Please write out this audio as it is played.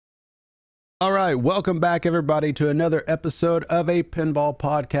All right, welcome back, everybody, to another episode of a Pinball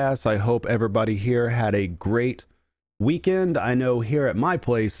Podcast. I hope everybody here had a great weekend. I know here at my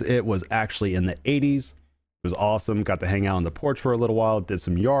place, it was actually in the 80s. It was awesome. Got to hang out on the porch for a little while, did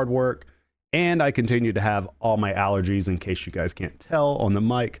some yard work, and I continue to have all my allergies, in case you guys can't tell on the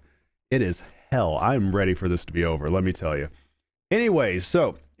mic. It is hell. I'm ready for this to be over, let me tell you. Anyways,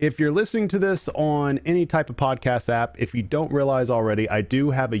 so if you're listening to this on any type of podcast app, if you don't realize already, I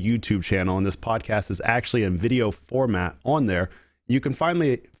do have a YouTube channel, and this podcast is actually in video format on there. You can find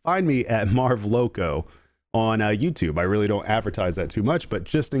me at Marv Loco on YouTube. I really don't advertise that too much, but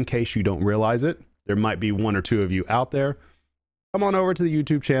just in case you don't realize it, there might be one or two of you out there. Come on over to the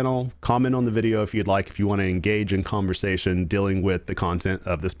YouTube channel, comment on the video if you'd like, if you want to engage in conversation dealing with the content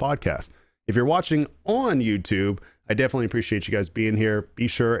of this podcast. If you're watching on YouTube, I definitely appreciate you guys being here. Be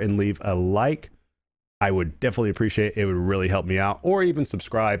sure and leave a like. I would definitely appreciate it. It would really help me out. Or even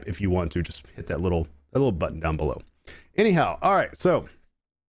subscribe if you want to. Just hit that little button down below. Anyhow, all right, so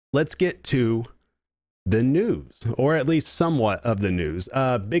let's get to the news, or at least somewhat of the news.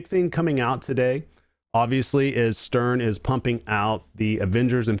 Big thing coming out today, obviously, is Stern is pumping out the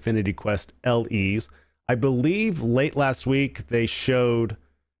Avengers Infinity Quest LEs. I believe late last week they showed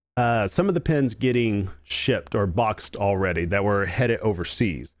some of the pins getting shipped or boxed already that were headed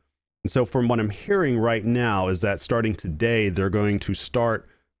overseas. And so from what I'm hearing right now is that starting today, they're going to start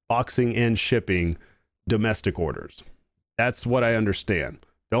boxing and shipping domestic orders. That's what I understand.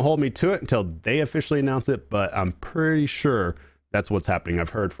 Don't hold me to it until they officially announce it, but I'm pretty sure that's what's happening.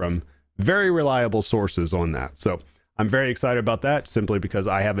 I've heard from very reliable sources on that. So I'm very excited about that, simply because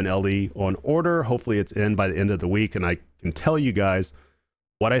I have an LE on order. Hopefully it's in by the end of the week, and I can tell you guys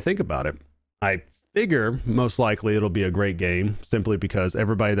what I think about it. I figure most likely it'll be a great game, simply because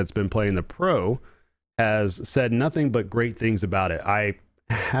everybody that's been playing the Pro has said nothing but great things about it. I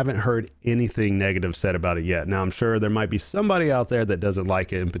haven't heard anything negative said about it yet. Now, I'm sure there might be somebody out there that doesn't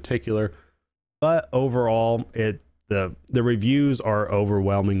like it in particular, but overall, the reviews are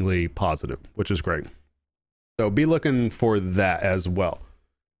overwhelmingly positive, which is great. So be looking for that as well.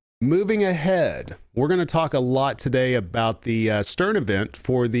 Moving ahead, we're going to talk a lot today about the Stern event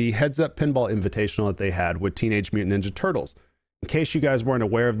for the Heads Up Pinball Invitational that they had with Teenage Mutant Ninja Turtles. In case you guys weren't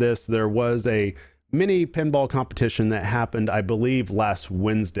aware of this, there was a mini pinball competition that happened, I believe, last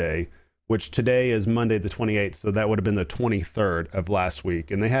Wednesday, which today is Monday the 28th, so that would have been the 23rd of last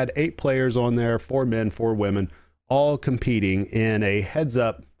week. And they had 8 players on there, 4 men, 4 women, all competing in a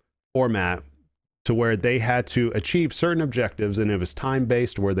heads-up format, to where they had to achieve certain objectives, and it was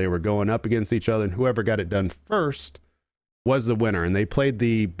time-based, where they were going up against each other, and whoever got it done first was the winner. And they played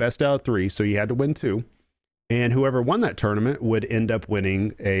the best out of 3, so you had to win 2. And whoever won that tournament would end up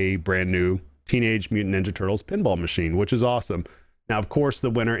winning a brand new Teenage Mutant Ninja Turtles pinball machine, which is awesome. Now, of course,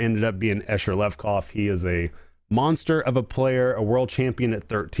 the winner ended up being Escher Levkov. He is a monster of a player, a world champion at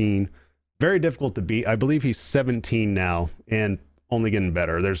 13. Very difficult to beat. I believe he's 17 now, and only getting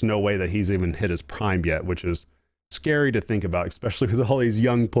better. There's no way that he's even hit his prime yet, which is scary to think about, especially with all these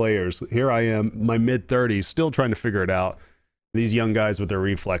young players. Here I am, my mid-30s, still trying to figure it out. These young guys with their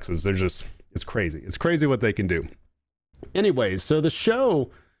reflexes, it's crazy. It's crazy what they can do. Anyways, so the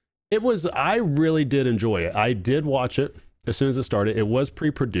show, I really did enjoy it. I did watch it as soon as it started. It was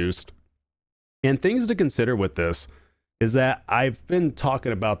pre-produced. And things to consider with this is that I've been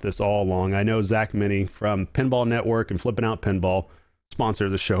talking about this all along. I know Zach Minnie from Pinball Network and Flipping Out Pinball, sponsor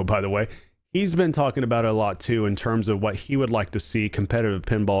of the show, by the way, he's been talking about it a lot too, in terms of what he would like to see competitive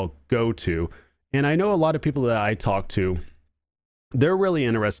pinball go to. And I know a lot of people that I talk to, they're really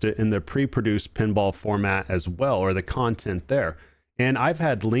interested in the pre-produced pinball format as well, or the content there. And I've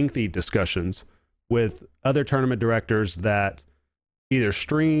had lengthy discussions with other tournament directors that either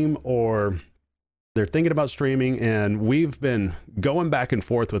stream or they're thinking about streaming, and we've been going back and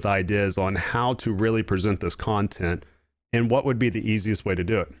forth with ideas on how to really present this content and what would be the easiest way to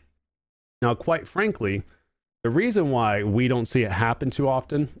do it. Now, quite frankly, the reason why we don't see it happen too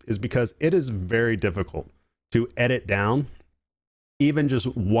often is because it is very difficult to edit down even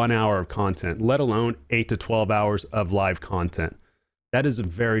just 1 hour of content, let alone 8 to 12 hours of live content. That is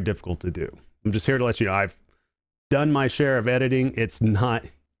very difficult to do. I'm just here to let you know, I've done my share of editing. It's not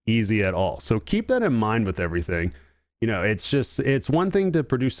easy at all. So keep that in mind with everything. You know, it's one thing to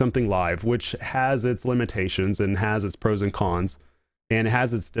produce something live, which has its limitations and has its pros and cons and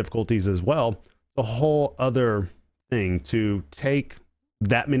has its difficulties as well. It's a whole other thing to take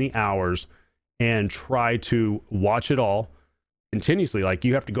that many hours and try to watch it all continuously. Like,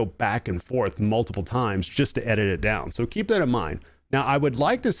 you have to go back and forth multiple times just to edit it down. So keep that in mind. Now, I would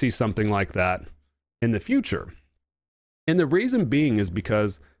like to see something like that in the future. And the reason being is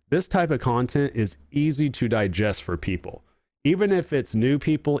because This type of content is easy to digest for people, even if it's new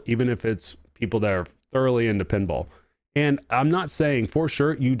people, even if it's people that are thoroughly into pinball. And I'm not saying for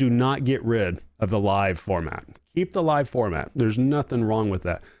sure you do not get rid of the live format. Keep the live format. There's nothing wrong with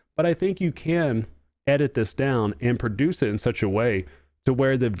that. But I think you can edit this down and produce it in such a way to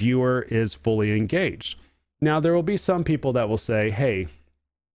where the viewer is fully engaged. Now, there will be some people that will say, hey,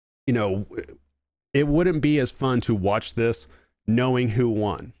 you know, it wouldn't be as fun to watch this knowing who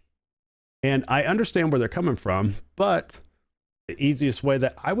won. And I understand where they're coming from, but the easiest way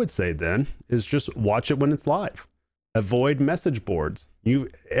that I would say then is just watch it when it's live. Avoid message boards.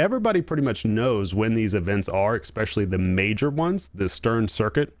 Everybody pretty much knows when these events are, especially the major ones, the Stern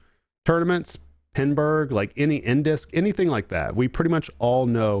Circuit tournaments, Pinburg, like any Indisc, anything like that. We pretty much all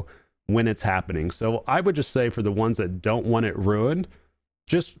know when it's happening. So I would just say for the ones that don't want it ruined,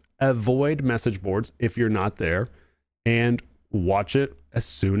 just avoid message boards if you're not there and watch it as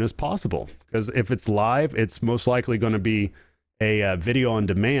soon as possible. Because if it's live, it's most likely going to be a video on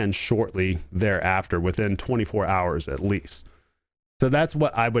demand shortly thereafter, within 24 hours at least. So that's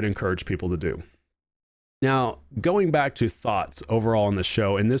what I would encourage people to do. Now, going back to thoughts overall on the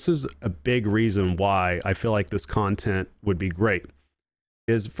show, and this is a big reason why I feel like this content would be great,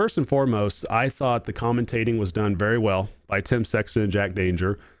 is first and foremost, I thought the commentating was done very well by Tim Sexton and Jack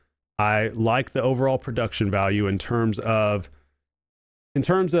Danger. I like the overall production value in terms of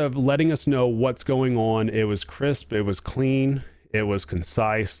letting us know what's going on. It was crisp, it was clean, it was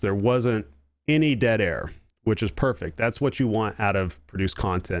concise. There wasn't any dead air, which is perfect. That's what you want out of produced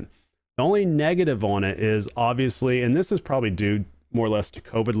content. The only negative on it is obviously, and this is probably due more or less to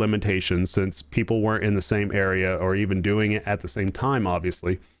COVID limitations, since people weren't in the same area or even doing it at the same time,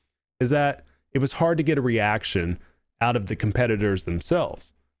 obviously, is that it was hard to get a reaction out of the competitors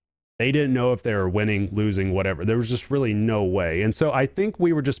themselves. They didn't know if they were winning, losing, whatever. There was just really no way. And so I think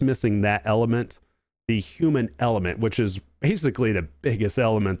we were just missing that element, the human element, which is basically the biggest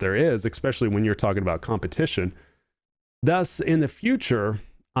element there is, especially when you're talking about competition. Thus, in the future,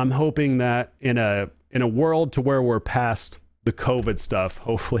 I'm hoping that in a world to where we're past the COVID stuff,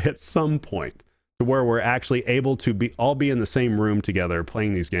 hopefully at some point, to where we're actually able to all be in the same room together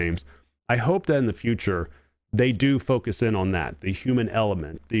playing these games, I hope that in the future they do focus in on that, the human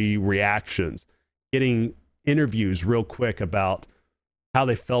element, the reactions, getting interviews real quick about how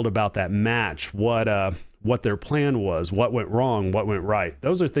they felt about that match, what their plan was, what went wrong, what went right.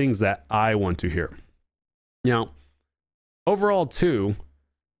 Those are things that I want to hear. Now, overall too,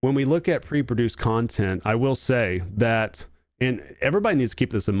 when we look at pre-produced content, I will say that, and everybody needs to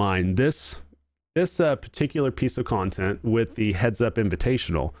keep this in mind, this particular piece of content with the Heads Up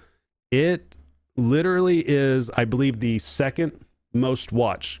Invitational, it literally is, I believe, the second most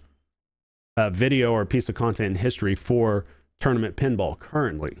watched video or piece of content in history for tournament pinball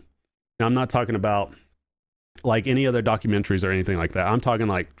currently. Now, I'm not talking about like any other documentaries or anything like that. I'm talking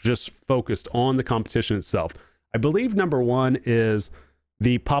like just focused on the competition itself. I believe number one is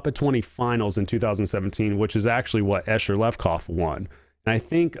the Papa 20 finals in 2017, which is actually what Escher Lefkoff won. And I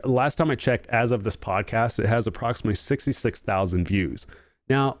think last time I checked, as of this podcast, it has approximately 66,000 views.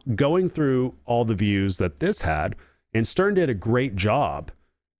 Now, going through all the views that this had, and Stern did a great job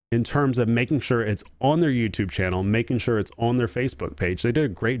in terms of making sure it's on their YouTube channel, making sure it's on their Facebook page. They did a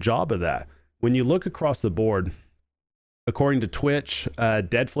great job of that. When you look across the board, according to Twitch,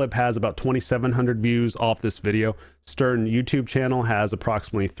 Deadflip has about 2,700 views off this video. Stern YouTube channel has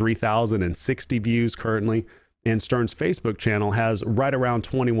approximately 3,060 views currently, and Stern's Facebook channel has right around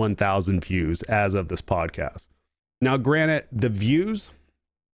 21,000 views as of this podcast. Now, granted, the views,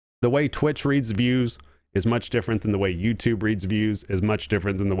 the way Twitch reads views is much different than the way YouTube reads views, is much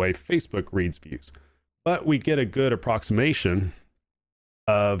different than the way Facebook reads views. But we get a good approximation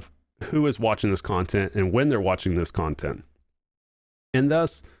of who is watching this content and when they're watching this content. And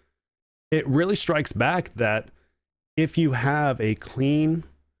thus, it really strikes back that if you have a clean,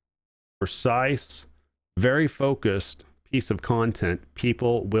 precise, very focused piece of content,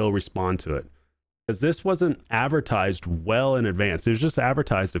 people will respond to it. Because this wasn't advertised well in advance. It was just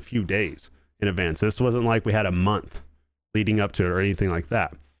advertised a few days in advance. This wasn't like we had a month leading up to it or anything like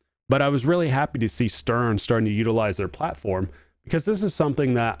that. But I was really happy to see Stern starting to utilize their platform, because this is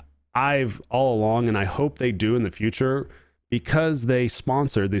something that I've all along, and I hope they do in the future, because they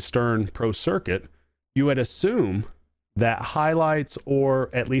sponsor the Stern Pro Circuit. You would assume that highlights or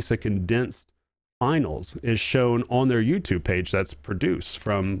at least a condensed finals is shown on their YouTube page that's produced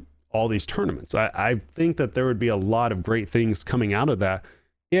from all these tournaments. I think that there would be a lot of great things coming out of that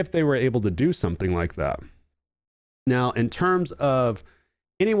if they were able to do something like that. Now, in terms of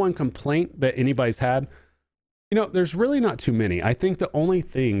any one complaint that anybody's had, There's really not too many. I think the only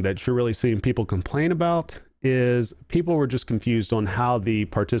thing that you're really seeing people complain about is people were just confused on how the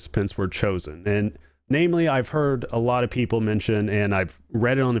participants were chosen. And namely, I've heard a lot of people mention, and I've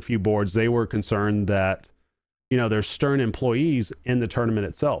read it on a few boards, they were concerned that, there's stern employees in the tournament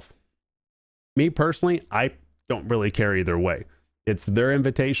itself. Me personally, I don't really care either way. It's their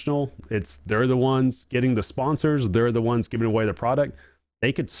invitational. They're the ones getting the sponsors. They're the ones giving away the product.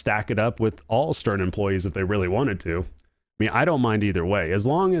 They could stack it up with all stern employees if they really wanted to. I mean, I don't mind either way. As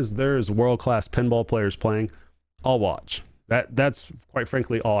long as there's world-class pinball players playing, I'll watch. That's quite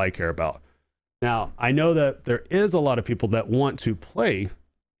frankly all I care about. Now, I know that there is a lot of people that want to play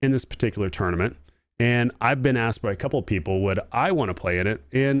in this particular tournament, and I've been asked by a couple of people, would I want to play in it?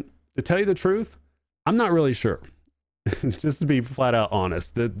 And to tell you the truth, I'm not really sure. Just to be flat out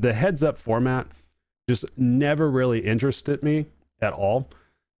honest, the heads up format just never really interested me at all.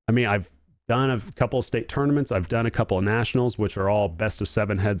 I mean, I've done a couple of state tournaments. I've done a couple of nationals, which are all best of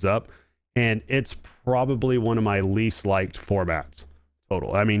 7 heads up. And it's probably one of my least liked formats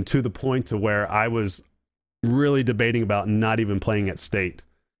total. I mean, to the point to where I was really debating about not even playing at state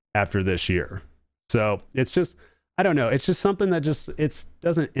after this year. So it's just, I don't know. It's just something that it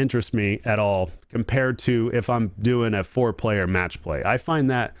doesn't interest me at all compared to if I'm doing a 4-player match play. I find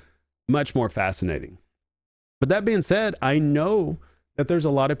that much more fascinating. But that being said, I know that there's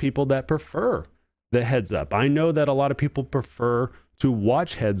a lot of people that prefer the heads up. I know that a lot of people prefer to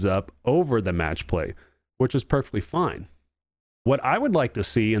watch heads up over the match play, which is perfectly fine. What I would like to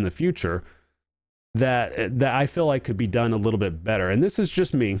see in the future that I feel like could be done a little bit better, and this is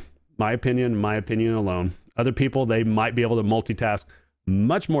just me, my opinion alone. Other people, they might be able to multitask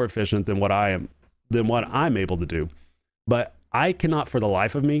much more efficient than what I'm able to do. But I cannot for the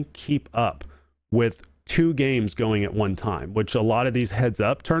life of me keep up with 2 games going at one time, which a lot of these heads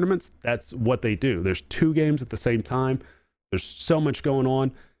up tournaments, that's what they do. There's 2 games at the same time. There's so much going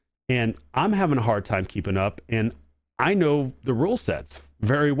on, and I'm having a hard time keeping up. And I know the rule sets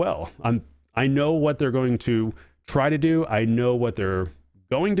very well. I know what they're going to try to do. I know what they're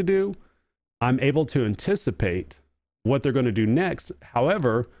going to do. I'm able to anticipate what they're going to do next.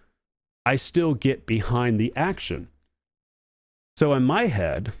 However, I still get behind the action. So in my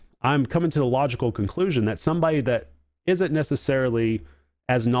head, I'm coming to the logical conclusion that somebody that isn't necessarily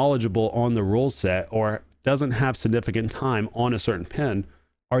as knowledgeable on the rule set or doesn't have significant time on a certain pin,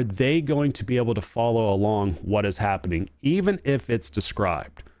 are they going to be able to follow along what is happening, even if it's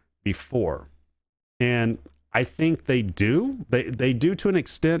described before? And I think they do. They do to an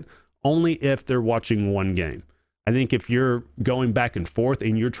extent, only if they're watching one game. I think if you're going back and forth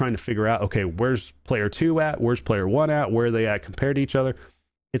and you're trying to figure out, okay, where's player 2 at? Where's player 1 at? Where are they at compared to each other?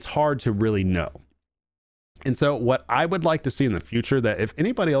 It's hard to really know. And so what I would like to see in the future, that if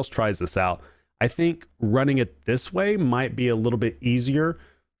anybody else tries this out, I think running it this way might be a little bit easier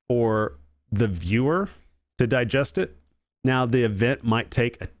for the viewer to digest it. Now, the event might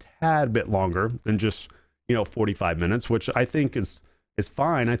take a tad bit longer than just, 45 minutes, which I think is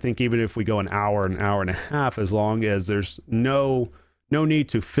fine. I think even if we go an hour and a half, as long as there's no need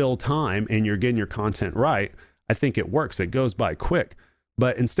to fill time and you're getting your content right, I think it works. It goes by quick.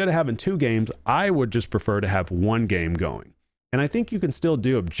 But instead of having 2 games, I would just prefer to have 1 game going. And I think you can still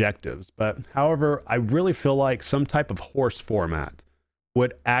do objectives. But however, I really feel like some type of horse format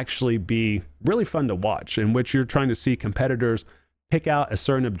would actually be really fun to watch, in which you're trying to see competitors pick out a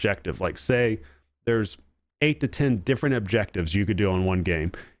certain objective. Like, say there's 8 to 10 different objectives you could do on one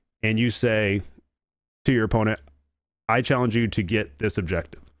game. And you say to your opponent, I challenge you to get this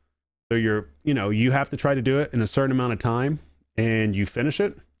objective. So you have to try to do it in a certain amount of time, and you finish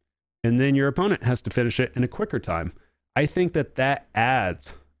it. And then your opponent has to finish it in a quicker time. I think that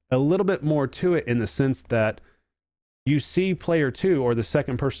adds a little bit more to it, in the sense that you see player 2, or the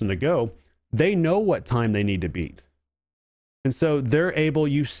second person to go, they know what time they need to beat. And so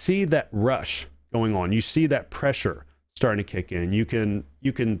you see that rush going on. You see that pressure starting to kick in. You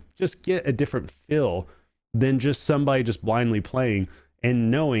can just get a different feel than just somebody just blindly playing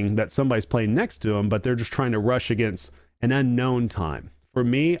and knowing that somebody's playing next to them, but they're just trying to rush against an unknown time. For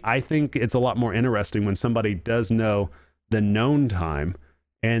me, I think it's a lot more interesting when somebody does know the known time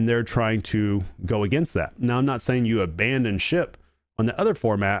and they're trying to go against that. Now, I'm not saying you abandon ship on the other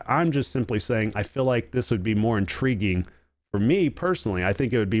format. I'm just simply saying I feel like this would be more intriguing for me personally. I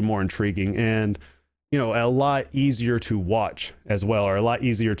think it would be more intriguing and, a lot easier to watch as well, or a lot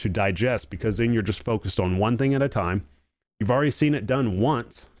easier to digest, because then you're just focused on one thing at a time. You've already seen it done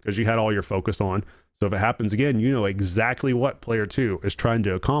once because you had all your focus on. So if it happens again, you know exactly what player 2 is trying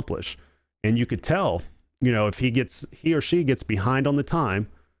to accomplish. And you could tell, if he or she gets behind on the time,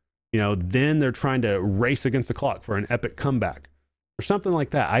 then they're trying to race against the clock for an epic comeback or something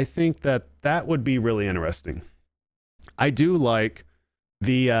like that. I think that would be really interesting. I do like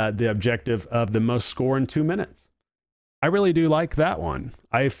the objective of the most score in 2 minutes. I really do like that one.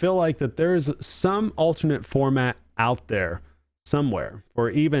 I feel like that there's some alternate format out there somewhere for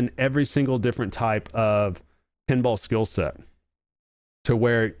even every single different type of pinball skill set, to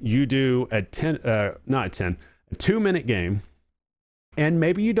where you do a 2-minute game, and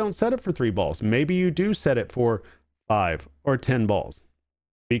maybe you don't set it for 3 balls. Maybe you do set it for 5 or 10 balls,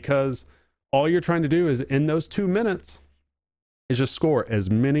 because all you're trying to do is in those 2 minutes is just score as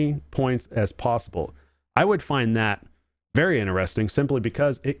many points as possible. I would find that very interesting, simply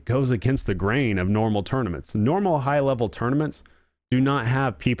because it goes against the grain of normal tournaments. Normal high-level tournaments do not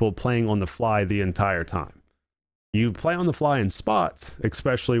have people playing on the fly the entire time. You play on the fly in spots,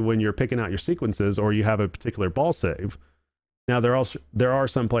 especially when you're picking out your sequences or you have a particular ball save. Now, there are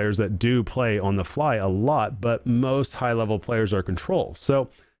some players that do play on the fly a lot, but most high-level players are control. So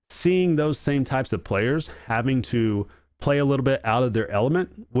seeing those same types of players having to play a little bit out of their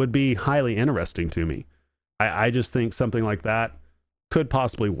element would be highly interesting to me. I just think something like that could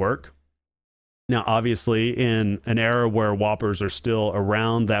possibly work. Now, obviously, in an era where whoppers are still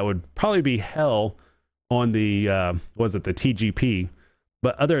around, that would probably be hell on the, the TGP.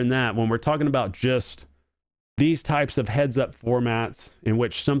 But other than that, when we're talking about just these types of heads-up formats in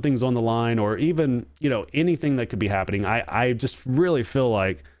which something's on the line, or even, anything that could be happening, I just really feel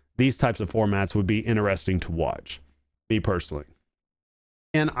like these types of formats would be interesting to watch, me personally.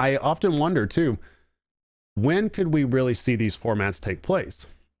 And I often wonder, too, when could we really see these formats take place?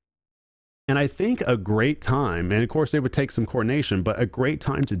 And I think a great time, and of course it would take some coordination, but a great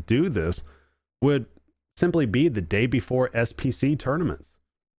time to do this would simply be the day before SPC tournaments.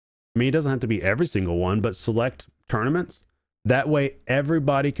 I mean, it doesn't have to be every single one, but select tournaments. That way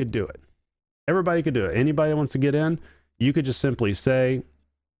everybody could do it. Everybody could do it. Anybody that wants to get in, you could just simply say,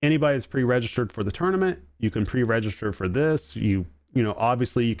 anybody that's pre-registered for the tournament, you can pre-register for this.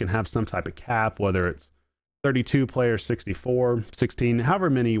 Obviously you can have some type of cap, whether it's 32 players, 64, 16, however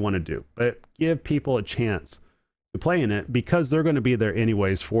many you want to do, but give people a chance to play in it, because they're going to be there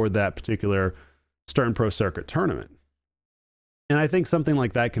anyways for that particular Stern Pro Circuit tournament. And I think something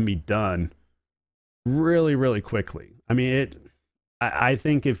like that can be done really, really quickly. I mean, I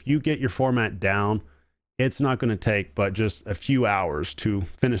think if you get your format down, it's not going to take but just a few hours to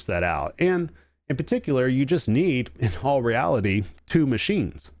finish that out. And in particular, you just need, in all reality, 2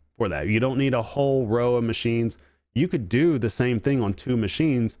 machines for that. You don't need a whole row of machines. You could do the same thing on 2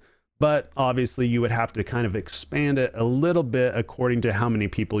 machines, but obviously you would have to kind of expand it a little bit according to how many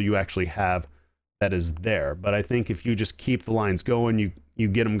people you actually have that is there. But I think if you just keep the lines going, you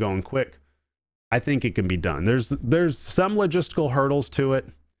get them going quick, I think it can be done. There's some logistical hurdles to it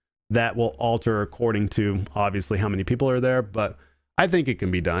that will alter according to obviously how many people are there, but I think it can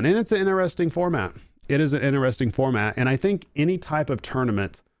be done. And it's an interesting format. It is an interesting format. And I think any type of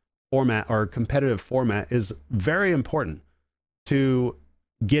tournament format or competitive format is very important to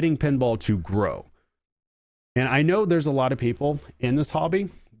getting pinball to grow. And I know there's a lot of people in this hobby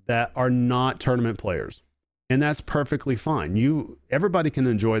that are not tournament players, and that's perfectly fine. Everybody can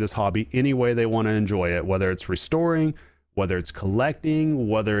enjoy this hobby any way they want to enjoy it, whether it's restoring, whether it's collecting,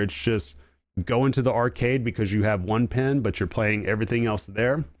 whether it's just going to the arcade because you have one pin but you're playing everything else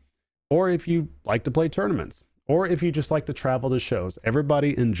there, or if you like to play tournaments, or if you just like to travel to shows.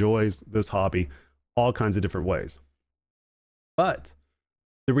 Everybody enjoys this hobby all kinds of different ways. But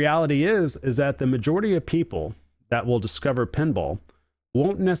the reality is that the majority of people that will discover pinball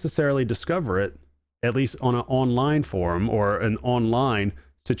won't necessarily discover it, at least on an online forum or an online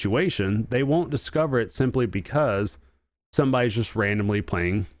situation. They won't discover it simply because somebody's just randomly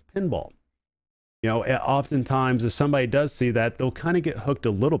playing pinball. Oftentimes if somebody does see that, they'll kind of get hooked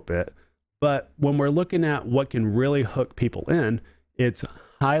a little bit. But when we're looking at what can really hook people in, it's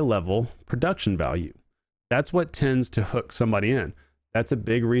high level production value. That's what tends to hook somebody in. That's a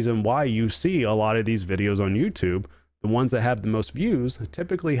big reason why you see a lot of these videos on YouTube. The ones that have the most views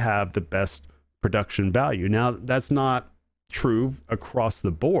typically have the best production value. Now, that's not true across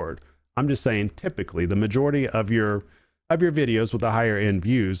the board. I'm just saying typically the majority of your videos with the higher end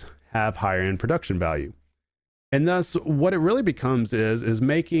views have higher end production value. And thus what it really becomes is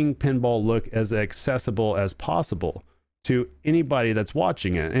making pinball look as accessible as possible to anybody that's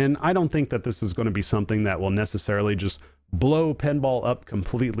watching it. And I don't think that this is going to be something that will necessarily just blow pinball up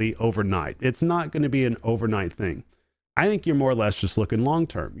completely overnight. It's not going to be an overnight thing. I think you're more or less just looking long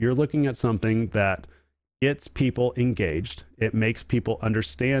term. You're looking at something that gets people engaged. It makes people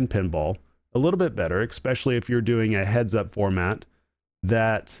understand pinball a little bit better, especially if you're doing a heads up format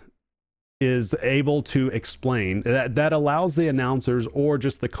that is able to explain that allows the announcers or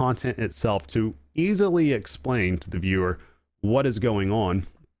just the content itself to easily explain to the viewer what is going on.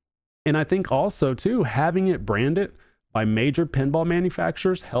 And I think also too, having it branded by major pinball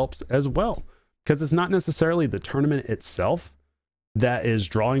manufacturers helps as well, because it's not necessarily the tournament itself that is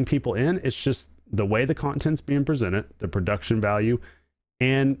drawing people in. It's just the way the content's being presented, the production value,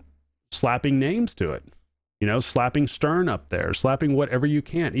 and slapping names to it. You know, slapping Stern up there, slapping whatever you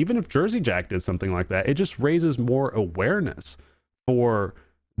can. Even if Jersey Jack did something like that, it just raises more awareness for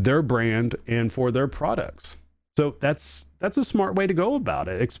their brand and for their products. So that's a smart way to go about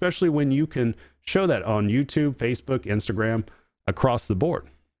it, especially when you can show that on YouTube, Facebook, Instagram, across the board.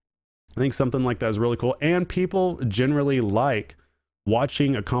 I think something like that is really cool. And people generally like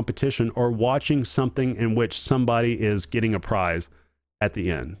watching a competition or watching something in which somebody is getting a prize at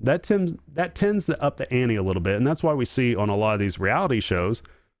the end. That tends to up the ante a little bit. And that's why we see on a lot of these reality shows,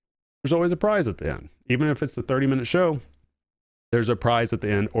 there's always a prize at the end. Even if it's a 30-minute show, there's a prize at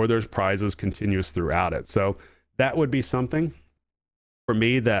the end, or there's prizes continuous throughout it. So that would be something for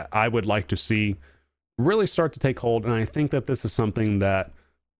me that I would like to see really start to take hold. And I think that this is something that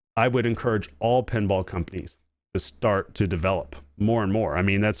I would encourage all pinball companies to start to develop more and more. I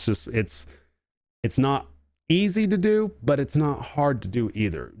mean, that's just, it's not easy to do, but it's not hard to do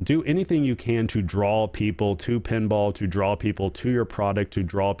either. Do anything you can to draw people to pinball, to draw people to your product, to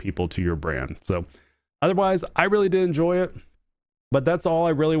draw people to your brand. So otherwise, I really did enjoy it. But that's all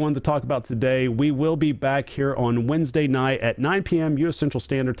I really wanted to talk about today. We will be back here on Wednesday night at 9 p.m. U.S. Central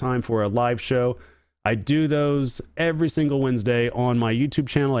Standard Time for a live show. I do those every single Wednesday on my YouTube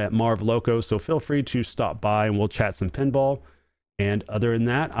channel at Marv Loco, so feel free to stop by and we'll chat some pinball. And other than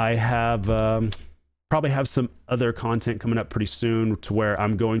that, I have probably have some other content coming up pretty soon to where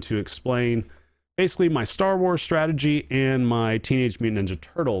I'm going to explain basically my Star Wars strategy and my Teenage Mutant Ninja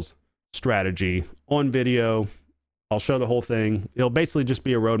Turtles strategy on video. I'll show the whole thing. It'll basically just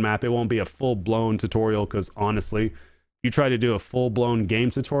be a roadmap. It won't be a full-blown tutorial, because honestly, if you try to do a full-blown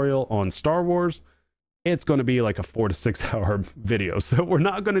game tutorial on Star Wars, it's going to be like a 4 to 6 hour video. So we're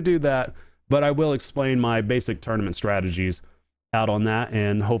not going to do that, but I will explain my basic tournament strategies out on that,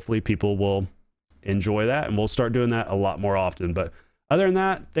 and hopefully people will enjoy that, and we'll start doing that a lot more often. But other than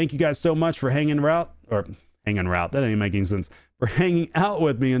that, thank you guys so much for hanging out, that ain't making sense, for hanging out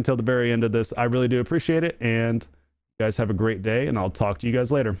with me until the very end of this. I really do appreciate it, and you guys have a great day, and I'll talk to you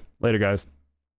guys later. Guys.